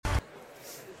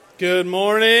Good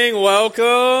morning,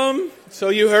 welcome. So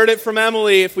you heard it from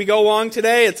Emily. If we go long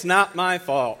today, it's not my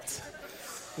fault.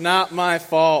 Not my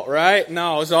fault, right?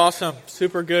 No, it was awesome.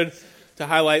 Super good to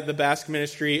highlight the Basque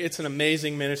ministry. It's an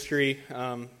amazing ministry.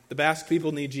 The Basque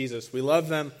people need Jesus. We love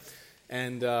them,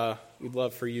 and we'd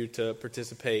love for you to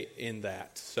participate in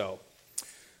that. So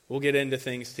we'll get into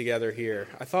things together here.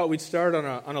 I thought we'd start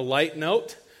on a light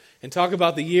note and talk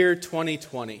about the year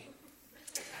 2020.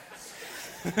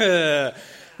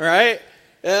 Right?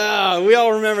 Yeah, we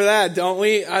all remember that, don't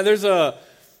we? There's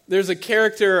a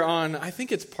character on, I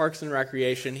think it's Parks and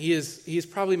Recreation. He's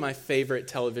probably my favorite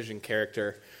television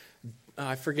character.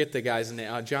 I forget the guy's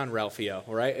name, John Ralphio,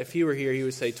 right? If he were here, he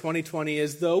would say 2020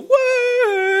 is the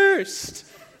worst.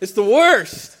 It's the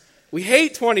worst. We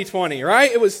hate 2020,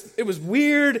 right? It was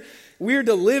weird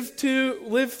to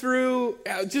live through,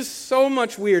 just so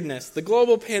much weirdness. The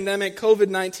global pandemic,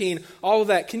 COVID-19, all of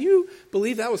that. Can you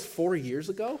believe that was 4 years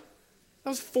ago? That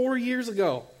was 4 years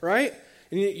ago, right?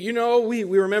 And you know, we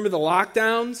remember the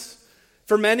lockdowns.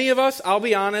 For many of us, I'll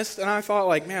be honest, and I thought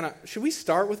like, man, should we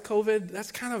start with COVID?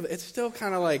 It's still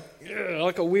kind of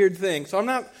like a weird thing. So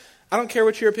I don't care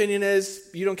what your opinion is.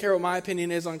 You don't care what my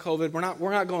opinion is on COVID.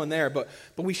 We're not going there, but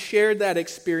we shared that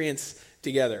experience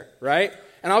together, right?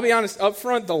 And I'll be honest, up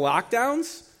front, the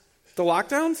lockdowns,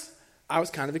 I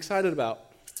was kind of excited about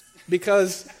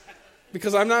because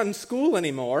I'm not in school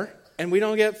anymore, and we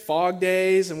don't get fog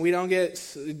days, and we don't get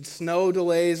snow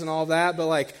delays and all that. But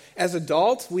like as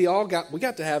adults, we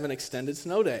got to have an extended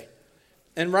snow day.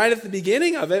 And right at the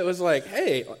beginning of it was like,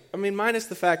 hey, I mean, minus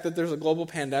the fact that there's a global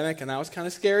pandemic, and that was kind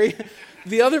of scary.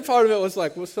 The other part of it was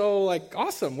like,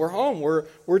 awesome. We're home.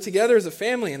 We're together as a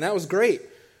family, and that was great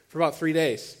for about 3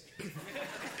 days.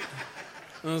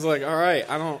 And I was like, all right,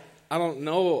 I don't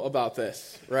know about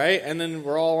this, right? And then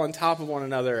we're all on top of one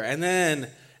another, and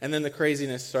then the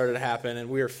craziness started to happen, and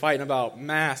we were fighting about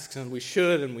masks, and we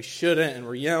should and we shouldn't, and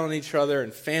we're yelling at each other,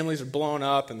 and families are blowing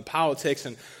up, and the politics,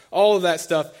 and all of that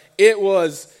stuff. It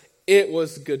was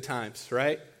good times,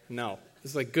 right? No,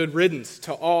 it's like good riddance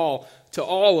to all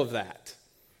of that.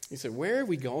 You say, where are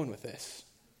we going with this?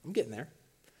 I'm getting there.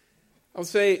 I would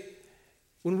say,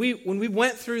 when we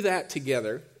went through that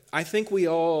together, I think we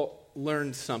all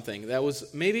learned something that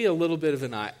was maybe a little bit of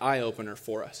an eye-opener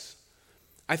for us.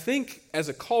 I think as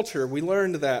a culture, we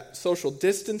learned that social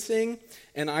distancing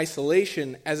and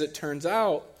isolation, as it turns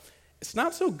out, it's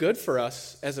not so good for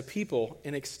us as a people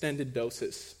in extended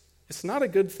doses. It's not a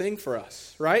good thing for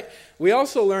us, right? We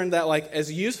also learned that like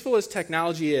as useful as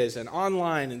technology is, and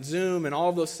online and Zoom and all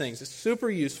of those things, it's super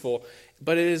useful,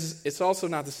 but it's also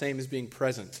not the same as being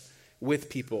present with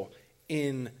people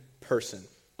in person.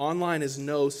 Online is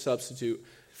no substitute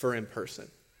for in person.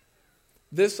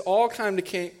 This all kind of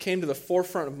came to the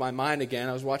forefront of my mind again.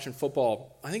 I was watching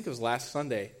football, I think it was last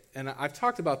Sunday, and I've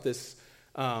talked about this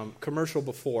commercial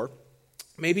before.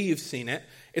 Maybe you've seen it.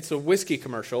 It's a whiskey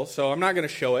commercial, so I'm not going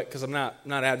to show it because I'm not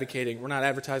advocating. We're not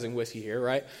advertising whiskey here,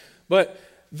 right? But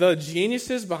the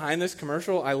geniuses behind this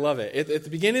commercial, I love it. At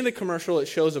the beginning of the commercial, it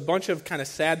shows a bunch of kind of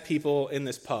sad people in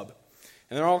this pub.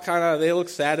 And they're all they look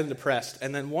sad and depressed.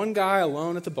 And then one guy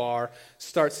alone at the bar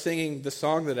starts singing the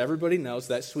song that everybody knows,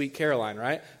 that Sweet Caroline,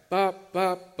 right? Ba,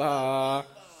 ba, ba.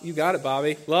 You got it,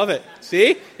 Bobby. Love it.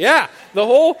 See? Yeah. The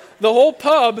whole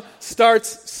pub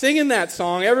starts singing that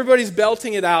song. Everybody's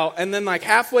belting it out. And then like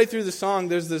halfway through the song,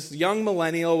 there's this young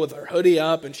millennial with her hoodie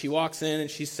up, and she walks in and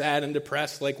she's sad and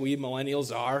depressed like we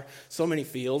millennials are. So many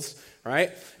feels,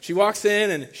 right? She walks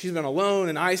in and she's been alone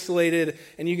and isolated,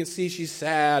 and you can see she's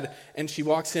sad, and she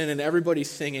walks in and everybody's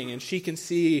singing, and she can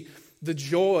see the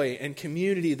joy and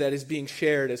community that is being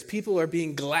shared as people are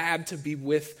being glad to be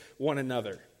with one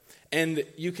another. And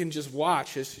you can just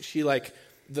watch as she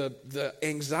the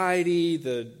anxiety,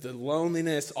 the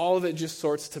loneliness, all of it just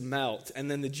starts to melt. And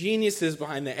then the geniuses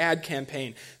behind the ad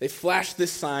campaign, they flash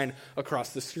this sign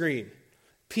across the screen.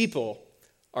 People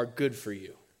are good for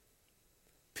you.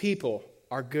 People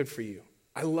are good for you.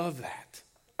 I love that.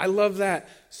 I love that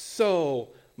so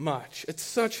much. It's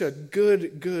such a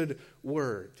good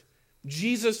word.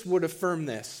 Jesus would affirm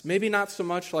this. Maybe not so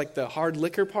much like the hard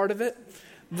liquor part of it,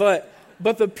 but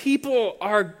the people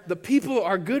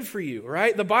are good for you,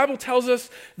 right? The Bible tells us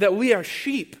that we are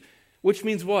sheep, which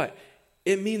means what?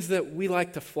 It means that we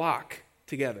like to flock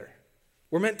together.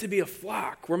 We're meant to be a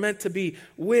flock. We're meant to be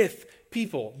with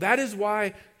people. That is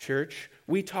why, church,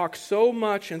 we talk so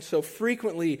much and so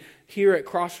frequently here at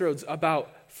Crossroads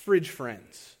about fridge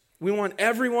friends. We want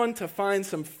everyone to find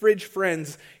some fridge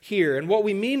friends here. And what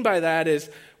we mean by that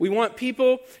is we want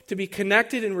people to be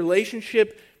connected in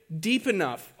relationship deep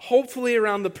enough, hopefully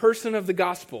around the person of the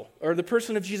gospel, or the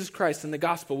person of Jesus Christ and the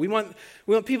gospel. We want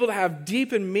people to have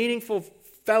deep and meaningful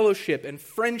fellowship and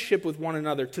friendship with one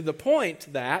another, to the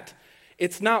point that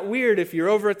it's not weird if you're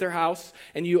over at their house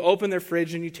and you open their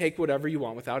fridge and you take whatever you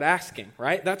want without asking,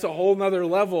 right? That's a whole nother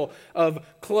level of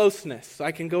closeness.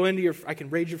 I can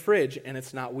raid your fridge and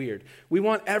it's not weird. We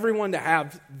want everyone to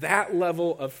have that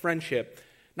level of friendship,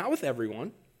 not with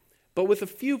everyone, but with a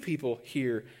few people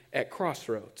here at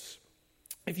Crossroads.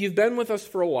 If you've been with us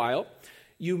for a while,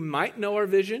 you might know our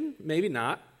vision, maybe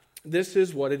not. This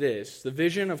is what it is, the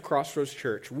vision of Crossroads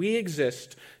Church. We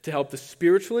exist to help the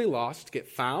spiritually lost get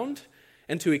found,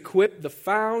 and to equip the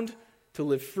found to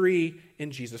live free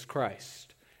in Jesus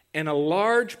Christ. And a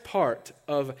large part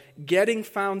of getting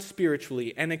found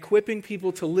spiritually and equipping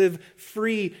people to live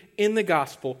free in the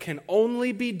gospel can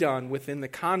only be done within the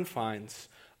confines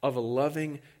of a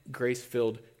loving,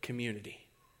 grace-filled community.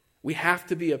 We have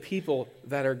to be a people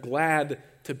that are glad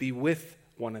to be with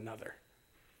one another.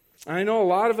 I know a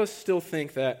lot of us still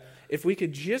think that if we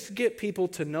could just get people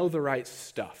to know the right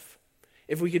stuff,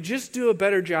 if we could just do a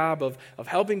better job of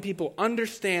helping people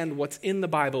understand what's in the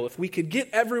Bible, if we could get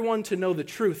everyone to know the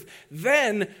truth,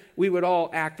 then we would all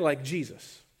act like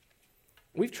Jesus.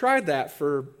 We've tried that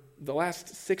for the last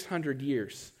 600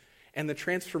 years, and the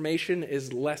transformation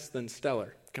is less than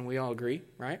stellar. Can we all agree,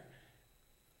 right?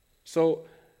 So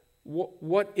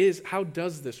how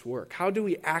does this work? How do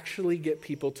we actually get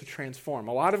people to transform?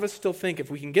 A lot of us still think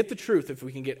if we can get the truth, if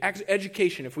we can get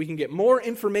education, if we can get more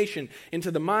information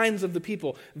into the minds of the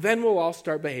people, then we'll all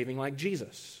start behaving like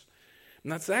Jesus.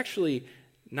 And that's actually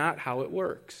not how it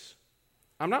works.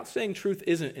 I'm not saying truth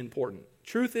isn't important.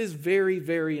 Truth is very,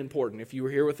 very important. If you were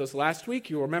here with us last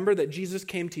week, you'll remember that Jesus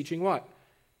came teaching what?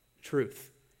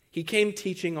 Truth. He came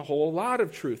teaching a whole lot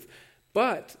of truth.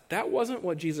 But that wasn't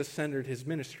what Jesus centered his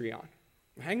ministry on.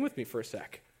 Hang with me for a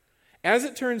sec. As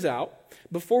it turns out,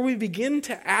 before we begin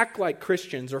to act like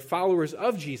Christians or followers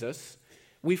of Jesus,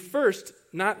 we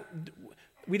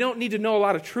don't need to know a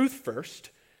lot of truth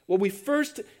first. What we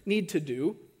first need to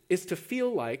do is to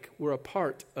feel like we're a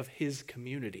part of his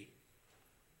community.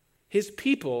 His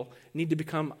people need to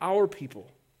become our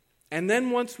people. And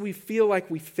then once we feel like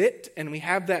we fit and we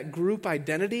have that group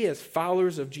identity as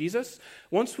followers of Jesus,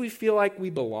 once we feel like we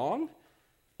belong,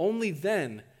 only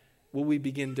then will we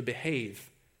begin to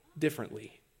behave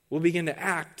differently. We'll begin to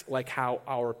act like how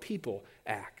our people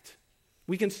act.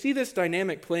 We can see this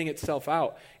dynamic playing itself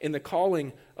out in the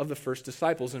calling of the first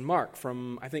disciples in Mark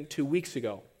from, I think, 2 weeks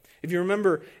ago. If you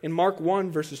remember in Mark 1,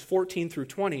 verses 14 through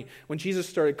 20, when Jesus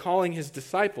started calling his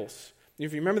disciples,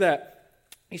 if you remember that,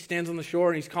 he stands on the shore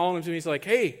and he's calling them to him. He's like,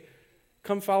 hey,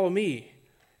 come follow me.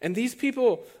 And these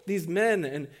people, these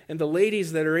men and the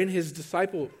ladies that are in his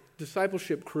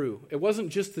discipleship crew, it wasn't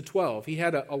just the 12. He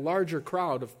had a larger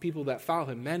crowd of people that follow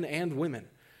him, men and women.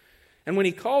 And when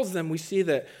he calls them, we see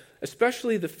that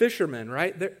especially the fishermen,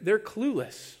 right? They're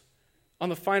clueless on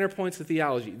the finer points of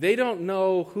theology. They don't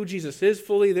know who Jesus is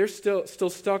fully. They're still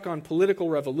stuck on political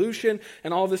revolution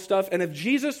and all this stuff. And if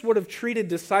Jesus would have treated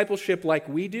discipleship like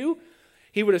we do,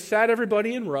 he would have sat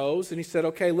everybody in rows and he said,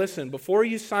 okay, listen, before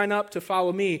you sign up to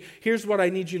follow me, here's what I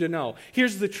need you to know.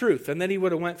 Here's the truth. And then he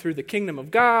would have went through the kingdom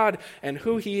of God and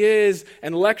who he is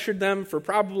and lectured them for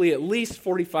probably at least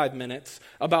 45 minutes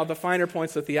about the finer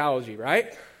points of theology,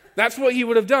 right? That's what he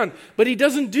would have done. But he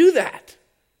doesn't do that.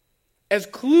 As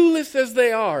clueless as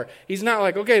they are, he's not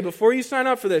like, okay, before you sign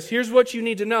up for this, here's what you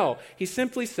need to know. He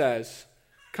simply says,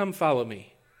 come follow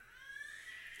me.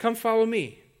 Come follow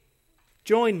me.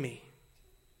 Join me.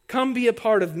 Come be a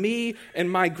part of me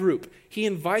and my group. He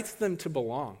invites them to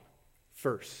belong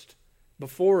first,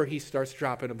 before he starts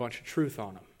dropping a bunch of truth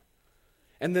on them.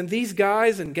 And then these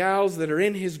guys and gals that are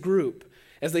in his group,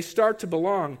 as they start to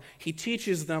belong, he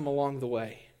teaches them along the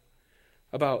way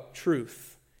about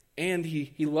truth. And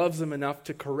he loves them enough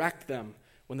to correct them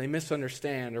when they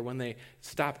misunderstand or when they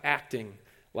stop acting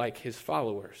like his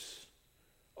followers.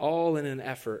 All in an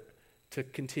effort to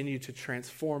continue to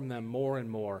transform them more and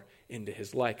more into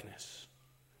his likeness.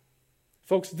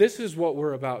 Folks, this is what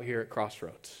we're about here at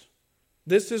Crossroads.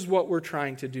 This is what we're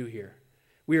trying to do here.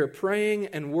 We are praying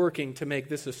and working to make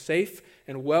this a safe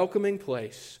and welcoming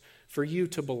place for you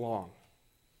to belong.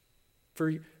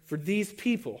 For these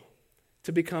people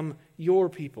to become your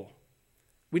people.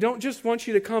 We don't just want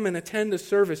you to come and attend a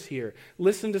service here,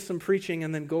 listen to some preaching,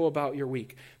 and then go about your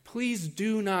week. Please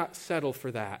do not settle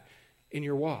for that in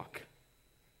your walk.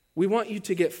 We want you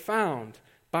to get found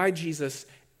by Jesus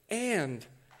and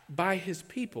by his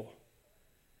people.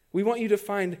 We want you to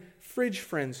find fridge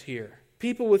friends here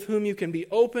People with whom you can be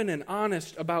open and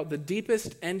honest about the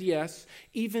deepest and, yes,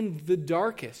 even the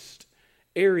darkest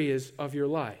areas of your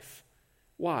life.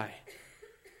 Why?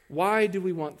 Why do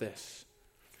we want this?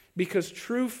 Because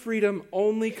true freedom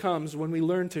only comes when we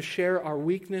learn to share our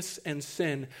weakness and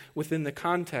sin within the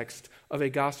context of a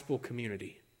gospel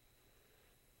community.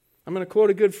 I'm going to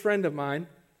quote a good friend of mine,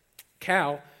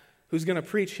 Cal, who's going to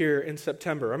preach here in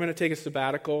September. I'm going to take a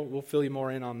sabbatical. We'll fill you more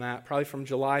in on that, probably from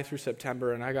July through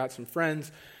September. And I got some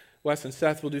friends. Wes and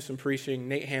Seth will do some preaching.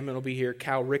 Nate Hammond will be here.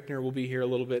 Cal Rickner will be here a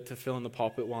little bit to fill in the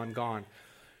pulpit while I'm gone.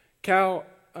 Cal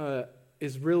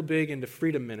is real big into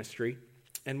freedom ministry.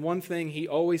 And one thing he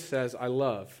always says I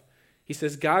love. He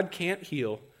says, God can't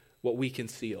heal what we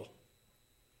conceal.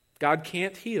 God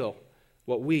can't heal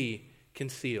what we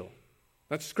conceal.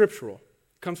 That's scriptural.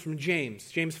 It comes from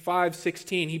James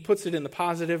 5:16. He puts it in the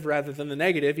positive rather than the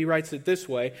negative. He writes it this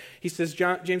way. He says,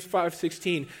 James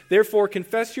 5:16, therefore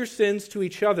confess your sins to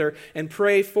each other and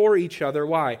pray for each other.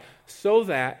 Why? So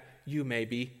that you may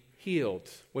be healed.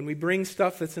 When we bring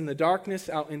stuff that's in the darkness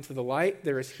out into the light,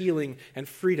 there is healing and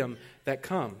freedom that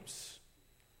comes.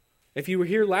 If you were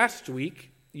here last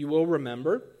week, you will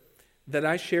remember that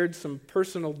I shared some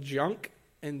personal junk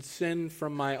and sin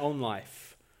from my own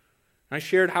life. I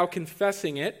shared how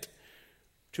confessing it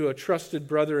to a trusted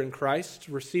brother in Christ,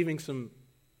 receiving some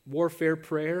warfare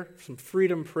prayer, some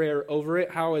freedom prayer over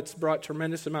it, how it's brought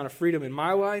tremendous amount of freedom in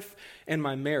my life and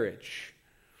my marriage.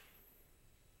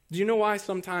 Do you know why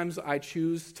sometimes I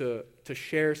choose to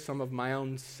share some of my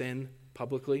own sin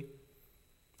publicly?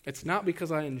 It's not because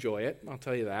I enjoy it, I'll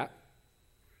tell you that.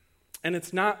 And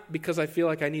it's not because I feel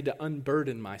like I need to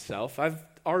unburden myself. I've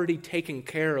already taken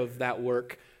care of that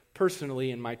work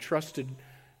personally in my trusted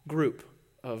group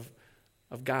of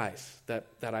guys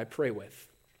that I pray with.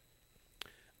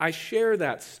 I share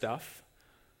that stuff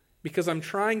because I'm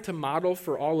trying to model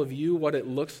for all of you what it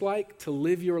looks like to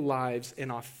live your lives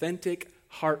in authentic,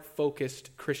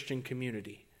 heart-focused Christian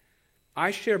community.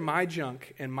 I share my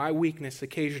junk and my weakness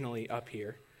occasionally up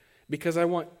here because I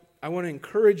want to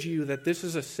encourage you that this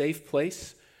is a safe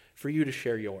place for you to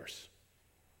share yours.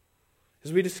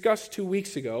 As we discussed 2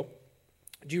 weeks ago,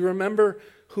 do you remember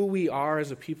who we are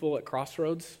as a people at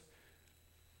Crossroads?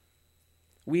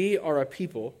 We are a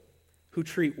people who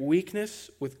treat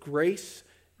weakness with grace,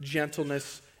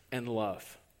 gentleness, and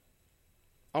love.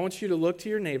 I want you to look to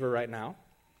your neighbor right now.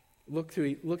 Look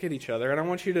at each other, and I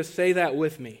want you to say that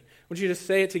with me. I want you to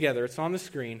say it together. It's on the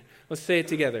screen. Let's say it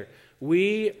together.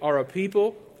 We are a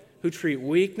people who treat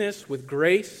weakness with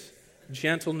grace,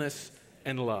 gentleness,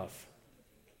 and love.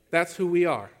 That's who we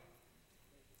are.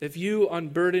 If you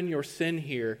unburden your sin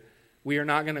here, we are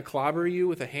not going to clobber you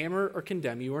with a hammer or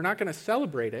condemn you. We're not going to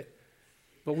celebrate it,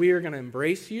 but we are going to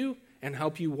embrace you and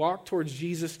help you walk towards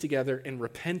Jesus together in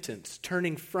repentance,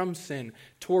 turning from sin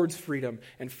towards freedom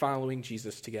and following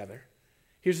Jesus together.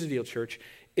 Here's the deal, church.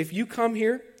 If you come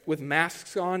here with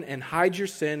masks on and hide your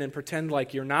sin and pretend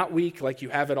like you're not weak, like you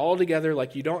have it all together,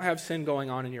 like you don't have sin going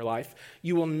on in your life,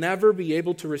 you will never be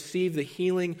able to receive the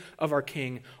healing of our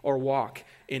King or walk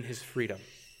in his freedom.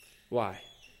 Why?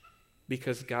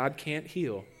 Because God can't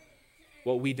heal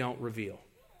what we don't reveal.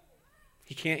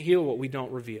 He can't heal what we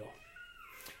don't reveal.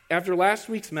 After last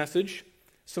week's message,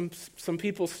 some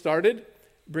people started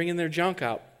bringing their junk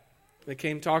out. They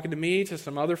came talking to me, to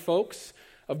some other folks,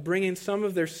 of bringing some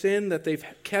of their sin that they've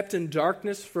kept in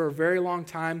darkness for a very long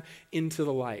time into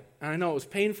the light. And I know it was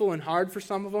painful and hard for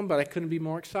some of them, but I couldn't be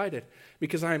more excited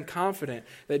because I am confident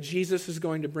that Jesus is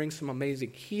going to bring some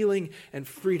amazing healing and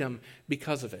freedom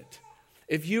because of it.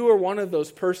 If you are one of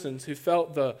those persons who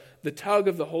felt the tug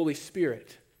of the Holy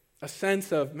Spirit, a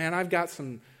sense of, man, I've got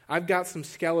some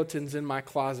skeletons in my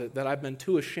closet that I've been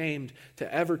too ashamed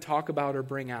to ever talk about or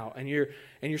bring out, and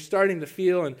you're starting to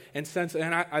feel and sense,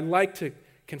 and I like to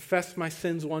confess my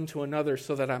sins one to another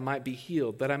so that I might be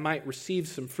healed, that I might receive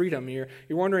some freedom. You're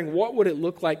wondering, what would it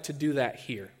look like to do that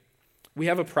here? We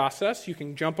have a process. You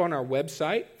can jump on our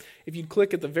website. If you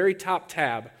click at the very top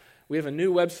tab, we have a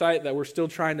new website that we're still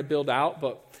trying to build out,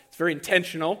 but it's very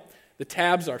intentional. The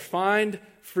tabs are Find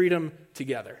Freedom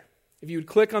Together. If you would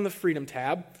click on the Freedom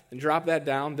tab and drop that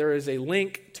down, there is a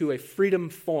link to a freedom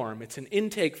form. It's an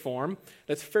intake form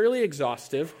that's fairly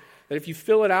exhaustive, that if you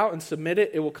fill it out and submit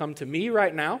it, it will come to me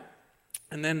right now,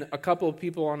 and then a couple of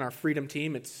people on our freedom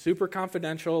team. It's super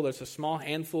confidential. There's a small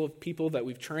handful of people that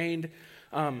we've trained.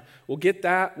 We'll get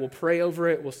that. We'll pray over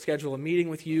it. We'll schedule a meeting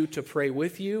with you to pray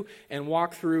with you and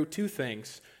walk through two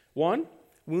things. One,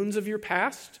 wounds of your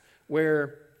past,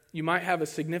 where you might have a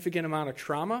significant amount of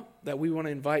trauma that we want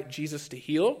to invite Jesus to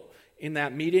heal in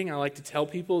that meeting, I like to tell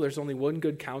people there's only one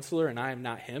good counselor, and I am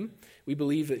not him. We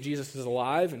believe that Jesus is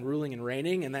alive and ruling and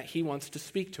reigning, and that he wants to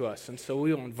speak to us. And so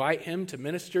we will invite him to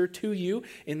minister to you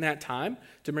in that time,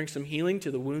 to bring some healing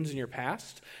to the wounds in your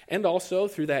past. And also,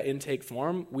 through that intake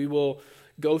form, we will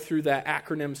go through that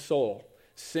acronym SOUL: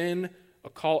 sin,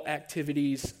 occult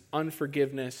activities,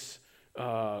 unforgiveness,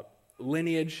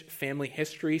 lineage, family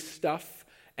history stuff,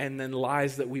 and then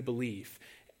lies that we believe.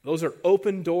 Those are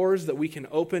open doors that we can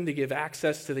open to give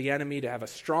access to the enemy to have a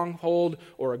stronghold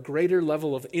or a greater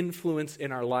level of influence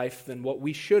in our life than what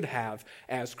we should have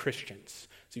as Christians.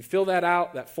 So you fill that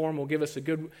out. That form will give us a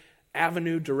good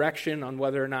avenue, direction on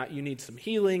whether or not you need some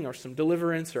healing or some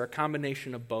deliverance or a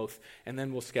combination of both, and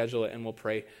then we'll schedule it and we'll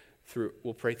pray through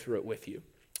it with you.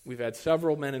 We've had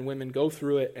several men and women go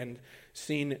through it and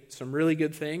seen some really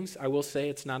good things. I will say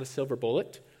it's not a silver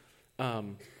bullet.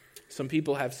 Some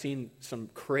people have seen some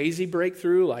crazy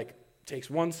breakthrough, like takes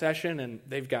one session and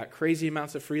they've got crazy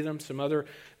amounts of freedom. Some other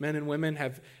men and women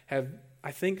have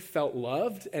I think, felt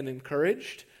loved and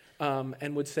encouraged,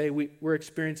 and would say we're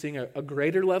experiencing a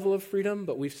greater level of freedom,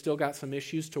 but we've still got some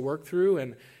issues to work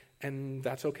through, and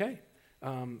that's okay.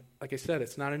 Like I said,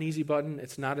 it's not an easy button.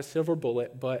 It's not a silver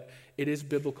bullet, but it is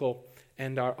biblical,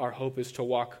 and our hope is to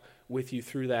walk with you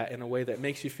through that in a way that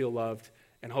makes you feel loved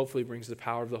and hopefully brings the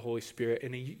power of the Holy Spirit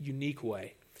in a unique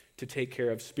way to take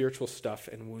care of spiritual stuff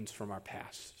and wounds from our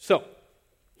past. So,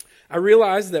 I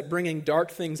realize that bringing dark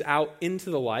things out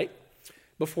into the light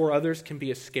before others can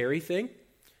be a scary thing.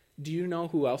 Do you know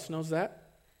who else knows that?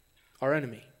 Our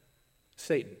enemy,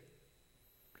 Satan.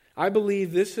 I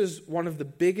believe this is one of the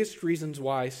biggest reasons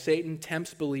why Satan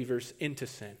tempts believers into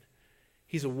sin.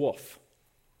 He's a wolf,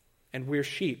 and we're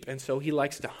sheep, and so he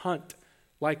likes to hunt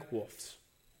like wolves.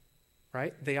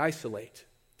 Right? They isolate.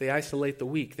 They isolate the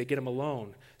weak. They get them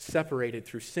alone, separated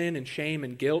through sin and shame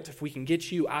and guilt. If we can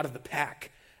get you out of the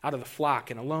pack, out of the flock,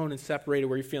 and alone and separated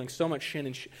where you're feeling so much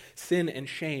sin and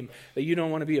shame that you don't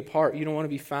want to be a part, you don't want to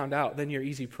be found out, then you're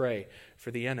easy prey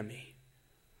for the enemy.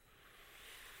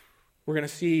 We're going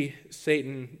to see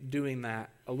Satan doing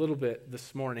that a little bit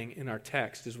this morning in our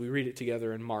text as we read it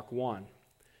together in Mark 1.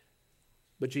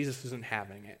 But Jesus isn't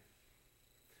having it.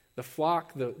 The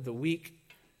flock, the weak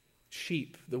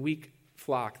sheep, the weak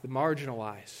flock, the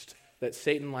marginalized, that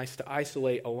Satan likes to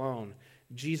isolate alone,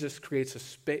 Jesus creates a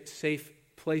safe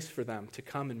place for them to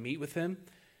come and meet with him.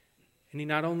 And he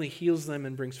not only heals them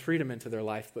and brings freedom into their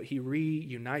life, but he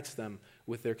reunites them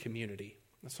with their community.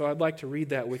 So I'd like to read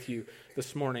that with you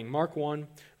this morning. Mark 1,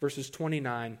 verses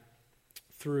 29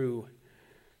 through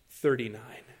 39.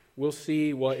 We'll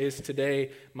see what is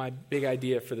today my big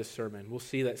idea for this sermon. We'll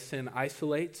see that sin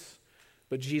isolates,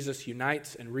 but Jesus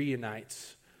unites and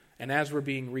reunites. And as we're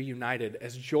being reunited,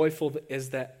 as joyful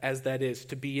as that is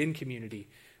to be in community,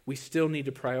 we still need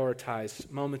to prioritize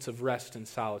moments of rest and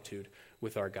solitude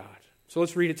with our God. So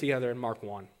let's read it together in Mark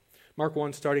 1. Mark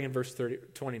 1, starting in verse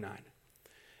 29.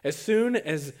 As soon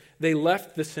as they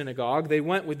left the synagogue, they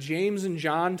went with James and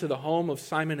John to the home of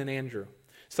Simon and Andrew.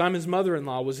 Simon's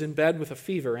mother-in-law was in bed with a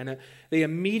fever, and they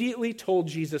immediately told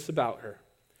Jesus about her.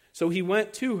 So he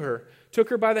went to her, took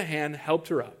her by the hand, helped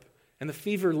her up, and the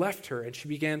fever left her, and she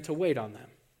began to wait on them.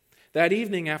 That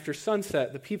evening after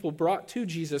sunset, the people brought to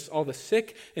Jesus all the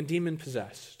sick and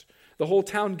demon-possessed. The whole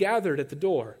town gathered at the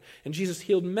door, and Jesus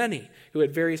healed many who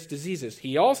had various diseases.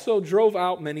 He also drove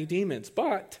out many demons,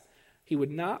 but he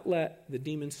would not let the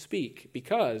demons speak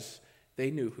because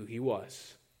they knew who he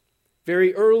was.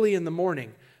 Very early in the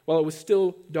morning, while it was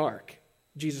still dark,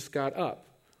 Jesus got up.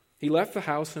 He left the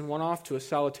house and went off to a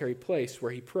solitary place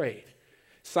where he prayed.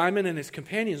 Simon and his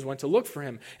companions went to look for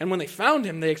him, and when they found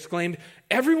him, they exclaimed,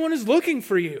 "Everyone is looking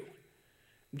for you."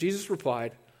 Jesus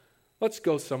replied, "Let's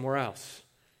go somewhere else,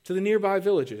 to the nearby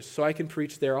villages, so I can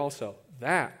preach there also.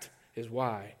 That is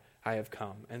why I have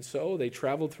come." And so they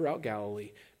traveled throughout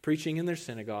Galilee, preaching in their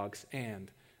synagogues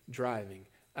and driving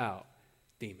out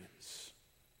demons.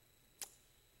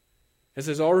 As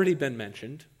has already been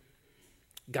mentioned,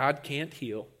 God can't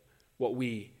heal what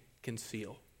we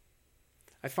conceal.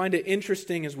 I find it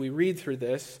interesting as we read through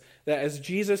this that as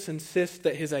Jesus insists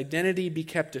that his identity be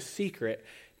kept a secret,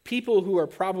 people who are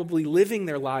probably living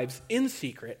their lives in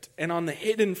secret and on the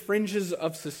hidden fringes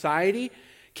of society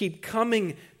keep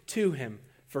coming to him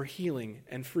for healing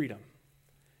and freedom.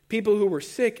 People who were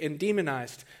sick and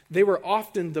demonized, they were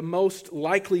often the most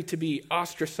likely to be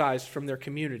ostracized from their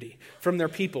community, from their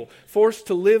people, forced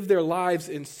to live their lives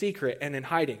in secret and in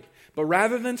hiding. But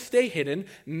rather than stay hidden,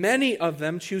 many of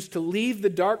them choose to leave the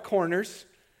dark corners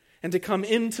and to come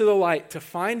into the light, to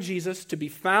find Jesus, to be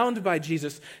found by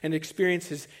Jesus, and experience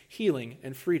his healing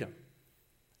and freedom.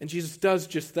 And Jesus does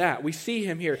just that. We see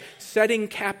him here setting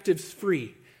captives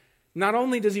free. Not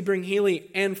only does he bring healing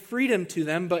and freedom to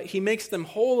them, but he makes them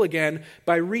whole again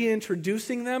by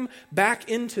reintroducing them back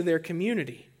into their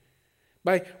community,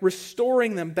 by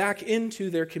restoring them back into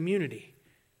their community.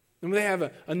 And they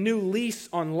have a new lease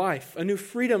on life, a new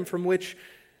freedom from which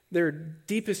their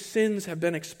deepest sins have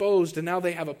been exposed, and now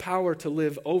they have a power to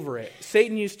live over it.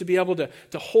 Satan used to be able to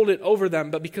hold it over them,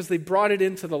 but because they brought it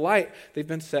into the light, they've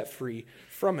been set free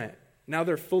from it. Now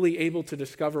they're fully able to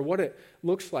discover what it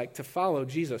looks like to follow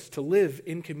Jesus, to live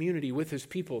in community with his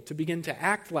people, to begin to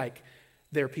act like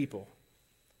their people.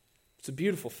 It's a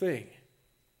beautiful thing.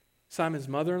 Simon's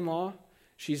mother-in-law,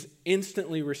 she's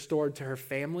instantly restored to her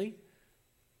family.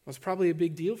 Was probably a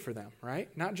big deal for them, right?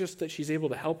 Not just that she's able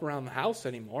to help around the house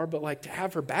anymore, but like to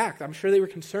have her back. I'm sure they were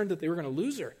concerned that they were going to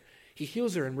lose her. He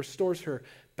heals her and restores her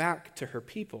back to her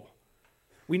people.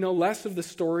 We know less of the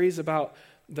stories about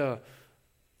the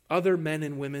other men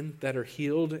and women that are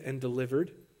healed and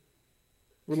delivered.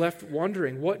 We're left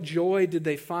wondering, what joy did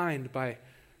they find by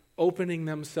opening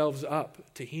themselves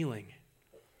up to healing?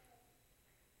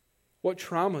 What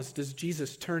traumas does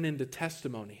Jesus turn into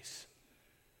testimonies?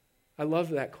 I love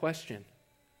that question.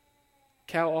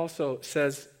 Cal also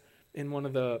says in one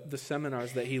of the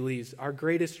seminars that he leads, our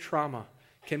greatest trauma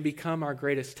can become our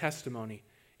greatest testimony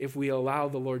if we allow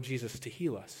the Lord Jesus to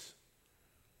heal us.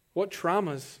 What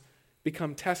traumas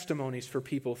become testimonies for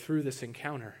people through this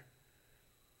encounter?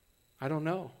 I don't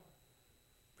know.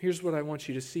 Here's what I want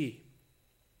you to see.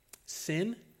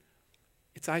 Sin,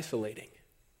 it's isolating.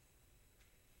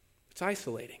 It's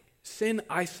isolating. Sin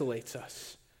isolates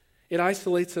us. It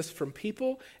isolates us from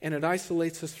people, and it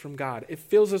isolates us from God. It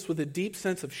fills us with a deep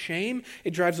sense of shame.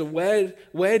 It drives a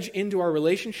wedge into our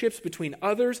relationships between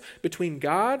others, between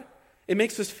God. It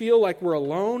makes us feel like we're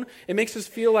alone. It makes us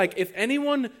feel like if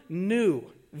anyone knew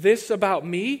this about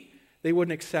me, they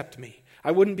wouldn't accept me.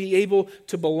 I wouldn't be able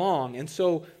to belong. And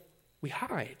so we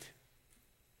hide.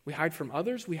 We hide from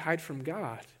others. We hide from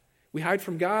God. We hide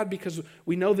from God because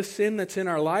we know the sin that's in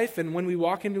our life, and when we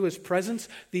walk into his presence,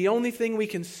 the only thing we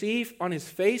can see on his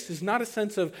face is not a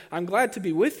sense of, I'm glad to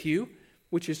be with you,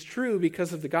 which is true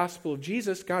because of the gospel of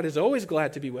Jesus. God is always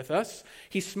glad to be with us.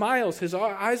 He smiles, his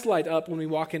eyes light up when we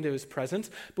walk into his presence,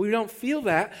 but we don't feel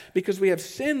that because we have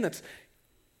sin that's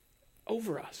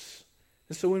over us.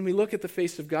 And so when we look at the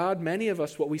face of God, many of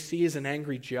us, what we see is an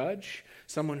angry judge,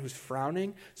 someone who's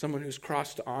frowning, someone who's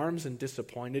crossed arms and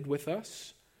disappointed with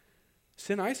us.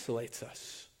 Sin isolates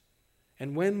us.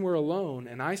 And when we're alone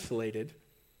and isolated,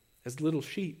 as little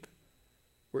sheep,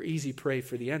 we're easy prey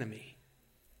for the enemy.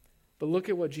 But look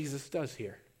at what Jesus does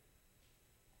here.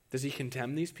 Does he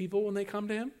condemn these people when they come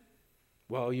to him?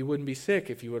 Well, you wouldn't be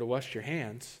sick if you would have washed your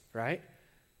hands, right?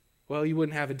 Well, you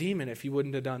wouldn't have a demon if you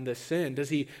wouldn't have done this sin. Does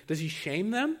he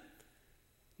shame them?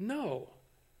 No.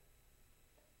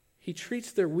 He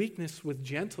treats their weakness with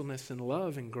gentleness and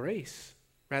love and grace,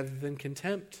 rather than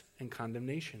contempt and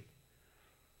condemnation.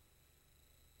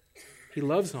 He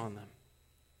loves on them.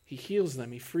 He heals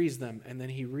them, he frees them, and then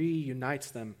he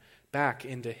reunites them back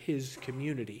into his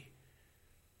community.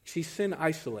 See, sin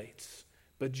isolates,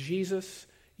 but Jesus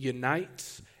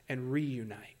unites and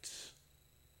reunites.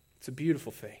 It's a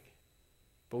beautiful thing.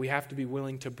 But we have to be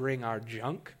willing to bring our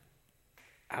junk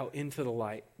out into the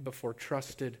light before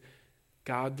trusted,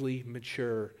 godly,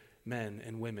 mature men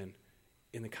and women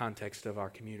in the context of our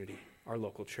community, our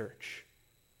local church.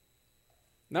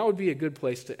 And that would be a good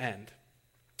place to end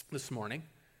this morning,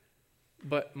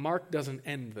 but Mark doesn't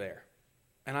end there.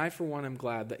 And I, for one, am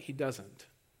glad that he doesn't.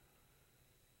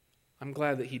 I'm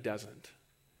glad that he doesn't.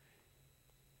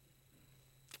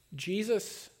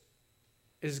 Jesus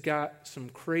has got some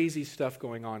crazy stuff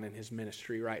going on in his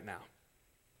ministry right now.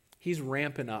 He's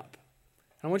ramping up.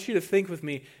 I want you to think with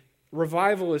me,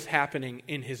 revival is happening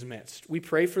in his midst. We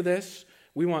pray for this.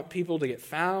 We want people to get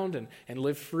found and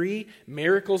live free.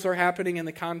 Miracles are happening in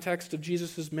the context of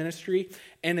Jesus' ministry.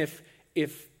 And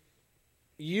if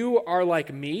you are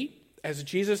like me, as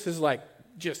Jesus is like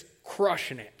just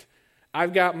crushing it,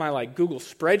 I've got my Google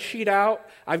spreadsheet out.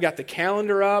 I've got the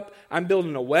calendar up. I'm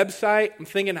building a website. I'm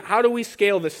thinking, how do we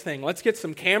scale this thing? Let's get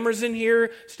some cameras in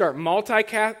here, start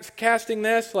multicasting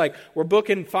this. We're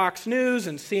booking Fox News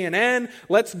and CNN.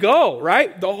 Let's go,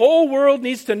 right? The whole world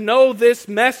needs to know this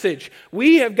message.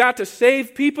 We have got to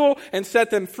save people and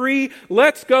set them free.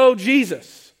 Let's go,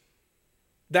 Jesus.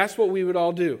 That's what we would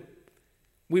all do.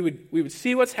 We would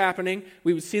see what's happening.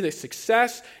 We would see the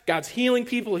success. God's healing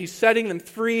people. He's setting them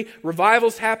free.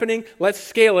 Revival's happening. Let's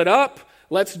scale it up.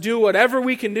 Let's do whatever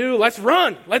we can do. Let's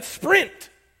run. Let's sprint.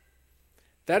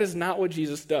 That is not what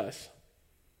Jesus does.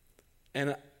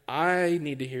 And I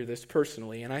need to hear this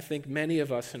personally, and I think many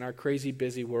of us in our crazy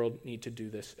busy world need to do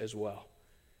this as well.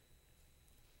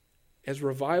 As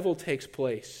revival takes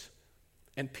place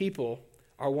and people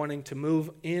are wanting to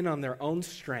move in on their own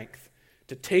strength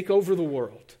to take over the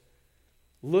world,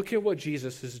 look at what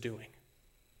Jesus is doing.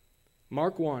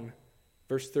 Mark 1,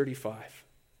 verse 35.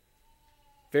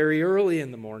 Very early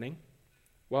in the morning,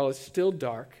 while it's still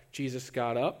dark, Jesus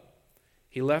got up,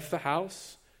 he left the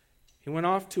house, he went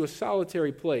off to a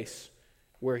solitary place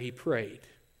where he prayed.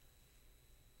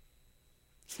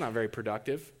 It's not very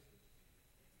productive.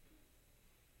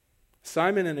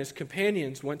 Simon and his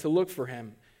companions went to look for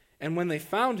him, and when they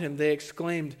found him, they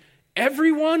exclaimed,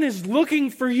 "Everyone is looking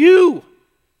for you!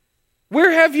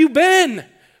 Where have you been?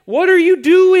 What are you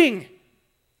doing?"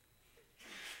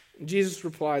 Jesus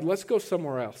replied, "Let's go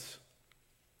somewhere else,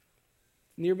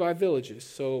 nearby villages,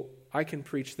 so I can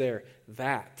preach there.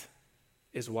 That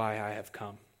is why I have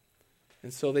come."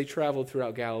 And so they traveled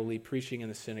throughout Galilee, preaching in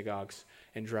the synagogues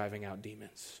and driving out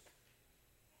demons.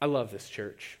 I love this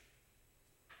church.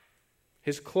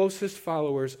 His closest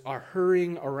followers are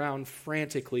hurrying around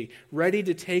frantically, ready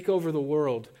to take over the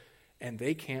world, and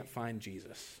they can't find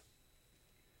Jesus.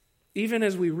 Even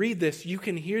as we read this, you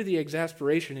can hear the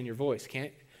exasperation in their voice,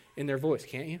 can't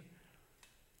you?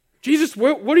 Jesus,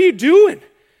 what are you doing?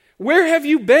 Where have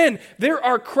you been? There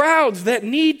are crowds that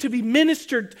need to be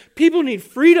ministered. People need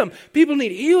freedom. People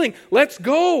need healing. Let's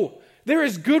go. There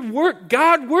is good work,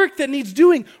 God work that needs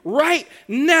doing right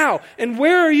now. And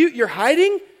where are you? You're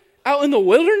hiding? Out in the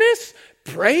wilderness?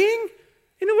 Praying?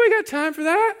 You know, we got time for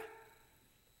that.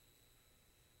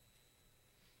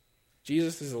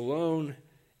 Jesus is alone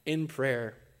in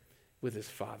prayer with his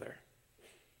Father.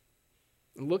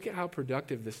 And look at how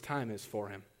productive this time is for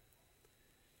him.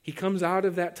 He comes out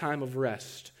of that time of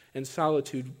rest and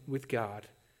solitude with God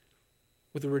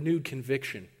with a renewed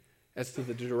conviction as to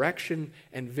the direction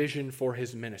and vision for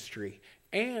his ministry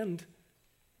and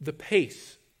the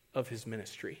pace of his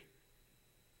ministry.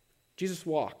 Jesus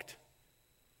walked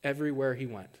everywhere he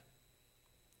went.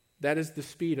 That is the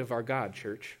speed of our God,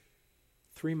 church.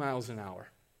 3 miles an hour.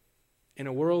 In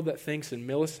a world that thinks in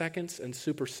milliseconds and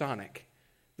supersonic,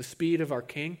 the speed of our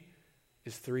King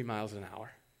is 3 miles an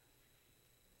hour.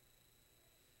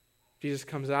 Jesus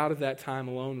comes out of that time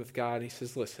alone with God and he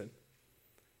says, "Listen,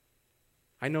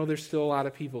 I know there's still a lot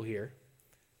of people here,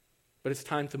 but it's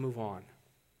time to move on.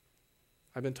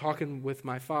 I've been talking with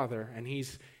my Father, and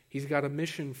He's got a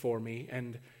mission for me,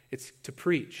 and it's to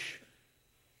preach.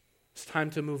 It's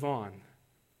time to move on.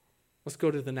 Let's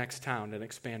go to the next town and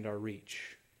expand our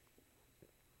reach."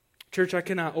 Church, I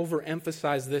cannot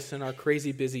overemphasize this in our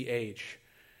crazy busy age.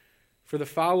 For the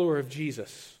follower of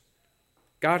Jesus,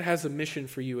 God has a mission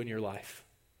for you in your life.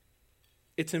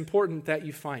 It's important that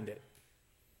you find it.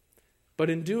 But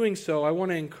in doing so, I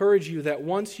want to encourage you that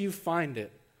once you find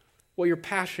it, what your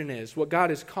passion is, what God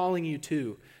is calling you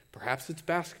to, perhaps it's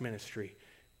Basque ministry.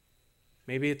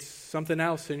 Maybe it's something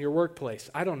else in your workplace.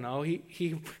 I don't know.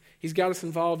 He's got us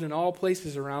involved in all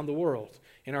places around the world,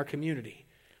 in our community.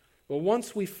 Well,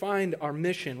 once we find our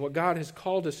mission, what God has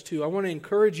called us to, I want to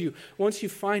encourage you, once you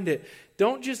find it,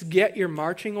 don't just get your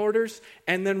marching orders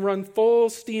and then run full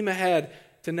steam ahead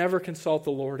to never consult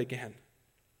the Lord again.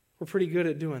 We're pretty good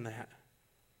at doing that.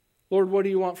 Lord, what do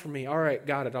you want from me? All right,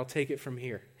 got it. I'll take it from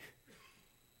here.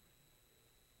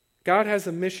 God has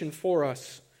a mission for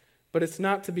us, but it's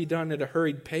not to be done at a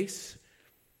hurried pace.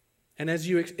 And as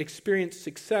you experience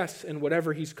success in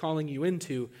whatever He's calling you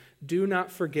into, do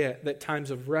not forget that times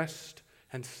of rest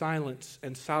and silence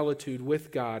and solitude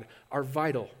with God are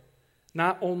vital,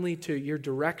 not only to your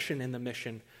direction in the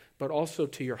mission, but also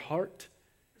to your heart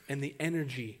and the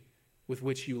energy with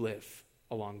which you live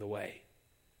along the way.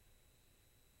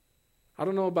 I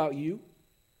don't know about you,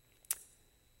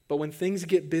 but when things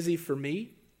get busy for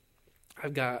me,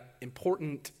 I've got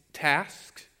important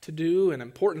tasks to do and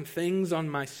important things on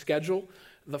my schedule.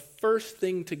 The first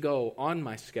thing to go on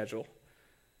my schedule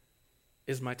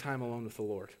is my time alone with the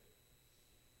Lord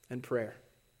and prayer.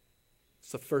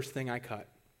 It's the first thing I cut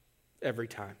every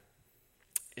time.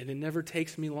 And it never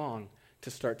takes me long to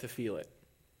start to feel it,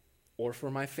 or for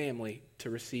my family to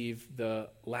receive the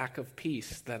lack of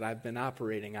peace that I've been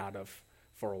operating out of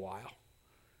for a while.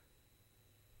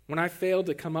 When I fail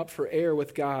to come up for air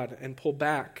with God and pull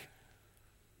back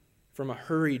from a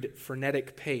hurried,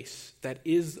 frenetic pace that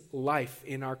is life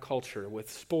in our culture with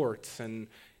sports and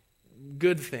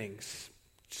good things,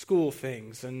 school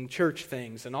things and church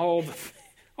things and all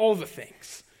the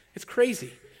things. It's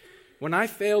crazy. When I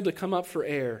fail to come up for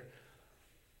air,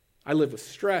 I live with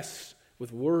stress,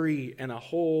 with worry, and a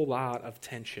whole lot of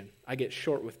tension. I get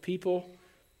short with people,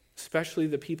 especially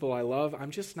the people I love,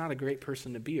 I'm just not a great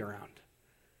person to be around.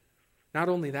 Not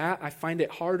only that, I find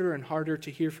it harder and harder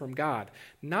to hear from God.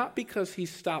 Not because He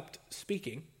stopped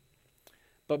speaking,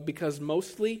 but because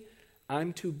mostly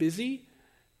I'm too busy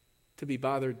to be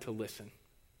bothered to listen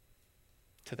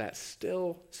to that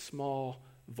still, small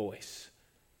voice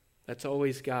that's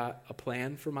always got a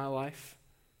plan for my life,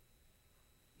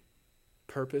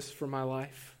 purpose for my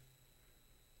life,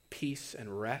 peace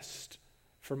and rest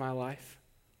for my life,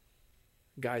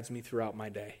 guides me throughout my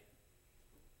day.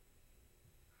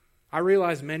 I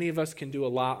realize many of us can do a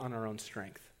lot on our own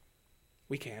strength.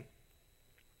 We can.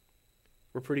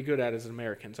 We're pretty good at it as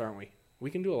Americans, aren't we? We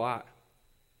can do a lot.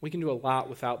 We can do a lot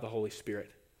without the Holy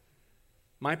Spirit.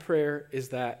 My prayer is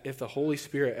that if the Holy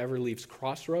Spirit ever leaves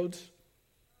Crossroads,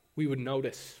 we would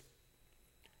notice,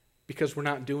 because we're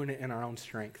not doing it in our own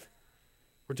strength.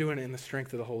 We're doing it in the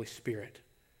strength of the Holy Spirit.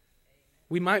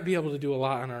 We might be able to do a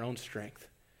lot on our own strength,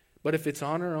 but if it's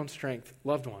on our own strength,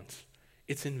 loved ones,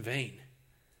 it's in vain.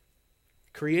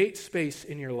 Create space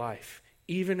in your life,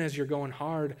 even as you're going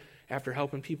hard after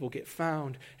helping people get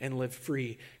found and live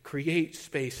free. Create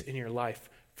space in your life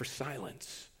for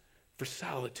silence, for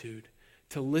solitude,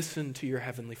 to listen to your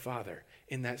Heavenly Father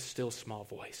in that still small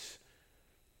voice.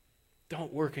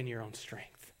 Don't work in your own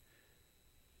strength.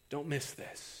 Don't miss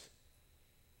this.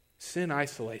 Sin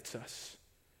isolates us.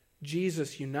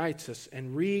 Jesus unites us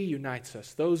and reunites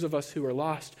us. Those of us who are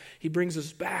lost, He brings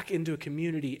us back into a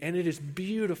community, and it is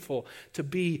beautiful to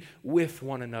be with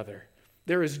one another.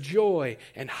 There is joy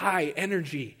and high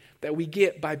energy that we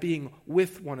get by being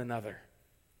with one another.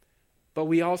 But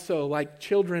we also, like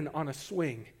children on a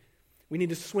swing, we need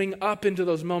to swing up into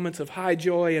those moments of high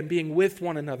joy and being with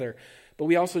one another. But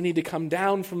we also need to come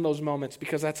down from those moments,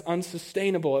 because that's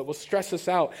unsustainable. It will stress us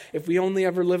out if we only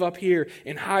ever live up here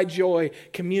in high joy,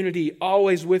 community,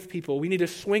 always with people. We need to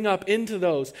swing up into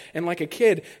those. And like a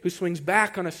kid who swings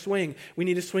back on a swing, we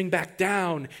need to swing back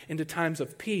down into times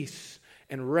of peace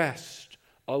and rest,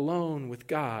 alone with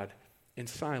God in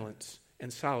silence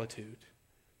and solitude.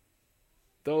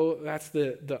 Though that's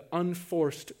the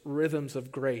unforced rhythms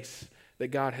of grace that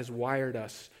God has wired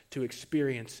us to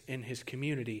experience in His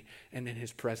community and in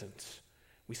His presence.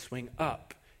 We swing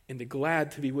up into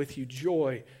glad to be with you,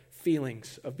 joy,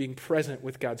 feelings of being present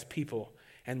with God's people.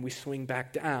 And we swing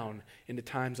back down into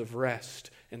times of rest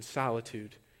and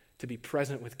solitude to be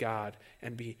present with God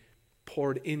and be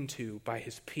poured into by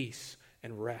His peace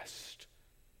and rest.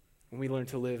 And we learn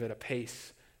to live at a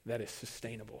pace that is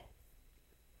sustainable.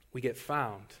 We get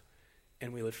found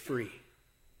and we live free.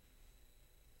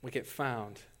 We get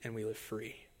found and we live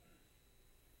free.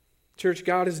 Church,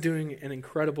 God is doing an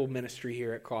incredible ministry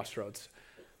here at Crossroads.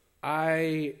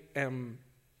 I am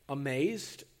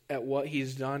amazed at what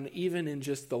He's done even in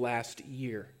just the last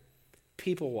year,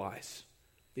 people-wise.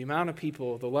 The amount of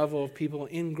people, the level of people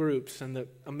in groups, and the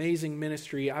amazing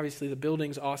ministry. Obviously, the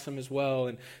building's awesome as well,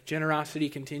 and generosity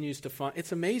continues to fund.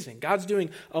 It's amazing. God's doing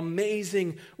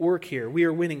amazing work here. We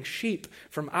are winning sheep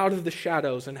from out of the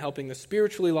shadows and helping the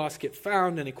spiritually lost get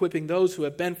found and equipping those who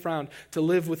have been found to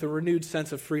live with a renewed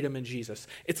sense of freedom in Jesus.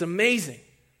 It's amazing.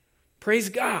 Praise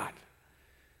God.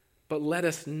 But let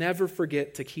us never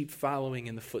forget to keep following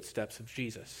in the footsteps of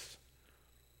Jesus.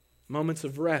 Moments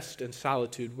of rest and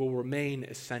solitude will remain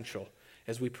essential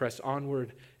as we press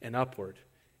onward and upward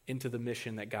into the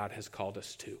mission that God has called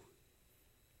us to.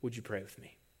 Would you pray with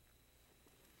me?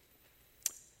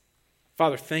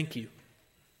 Father, thank you.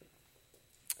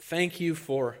 Thank you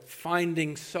for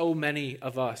finding so many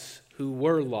of us who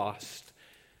were lost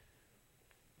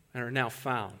and are now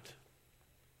found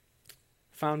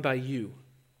by you.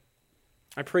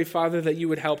 I pray, Father, that you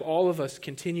would help all of us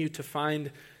continue to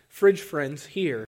find fridge friends here